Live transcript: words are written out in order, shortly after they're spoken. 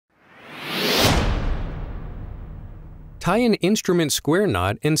Tie an instrument square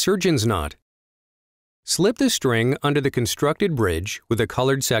knot and surgeon's knot. Slip the string under the constructed bridge with the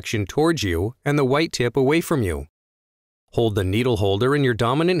colored section towards you and the white tip away from you. Hold the needle holder in your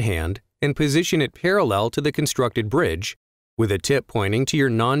dominant hand and position it parallel to the constructed bridge, with a tip pointing to your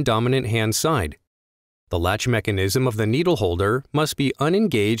non-dominant hand side. The latch mechanism of the needle holder must be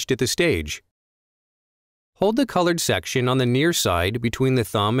unengaged at the stage. Hold the colored section on the near side between the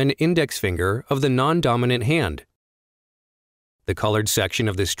thumb and index finger of the non-dominant hand. The colored section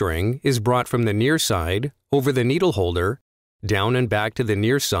of the string is brought from the near side over the needle holder, down and back to the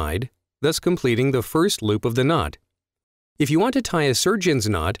near side, thus completing the first loop of the knot. If you want to tie a surgeon's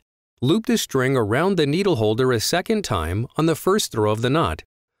knot, loop the string around the needle holder a second time on the first throw of the knot.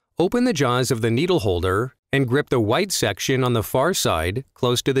 Open the jaws of the needle holder and grip the white section on the far side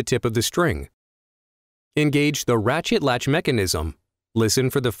close to the tip of the string. Engage the ratchet latch mechanism.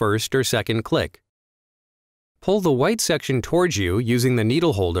 Listen for the first or second click. Pull the white section towards you using the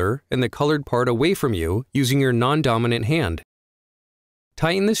needle holder and the colored part away from you using your non-dominant hand.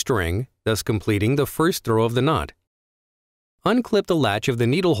 Tighten the string, thus completing the first throw of the knot. Unclip the latch of the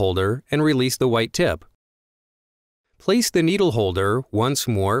needle holder and release the white tip. Place the needle holder once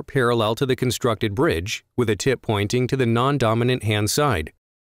more parallel to the constructed bridge with a tip pointing to the non-dominant hand side.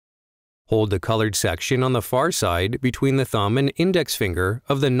 Hold the colored section on the far side between the thumb and index finger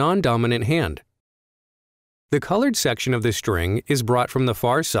of the non-dominant hand. The colored section of the string is brought from the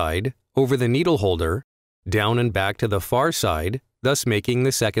far side over the needle holder, down and back to the far side, thus making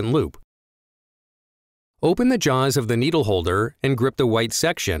the second loop. Open the jaws of the needle holder and grip the white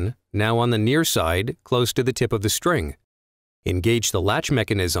section, now on the near side, close to the tip of the string. Engage the latch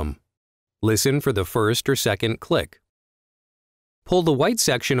mechanism. Listen for the first or second click. Pull the white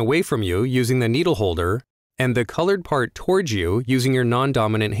section away from you using the needle holder and the colored part towards you using your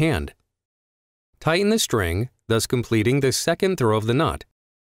non-dominant hand. Tighten the string, thus completing the second throw of the knot.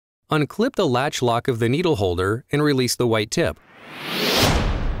 Unclip the latch lock of the needle holder and release the white tip.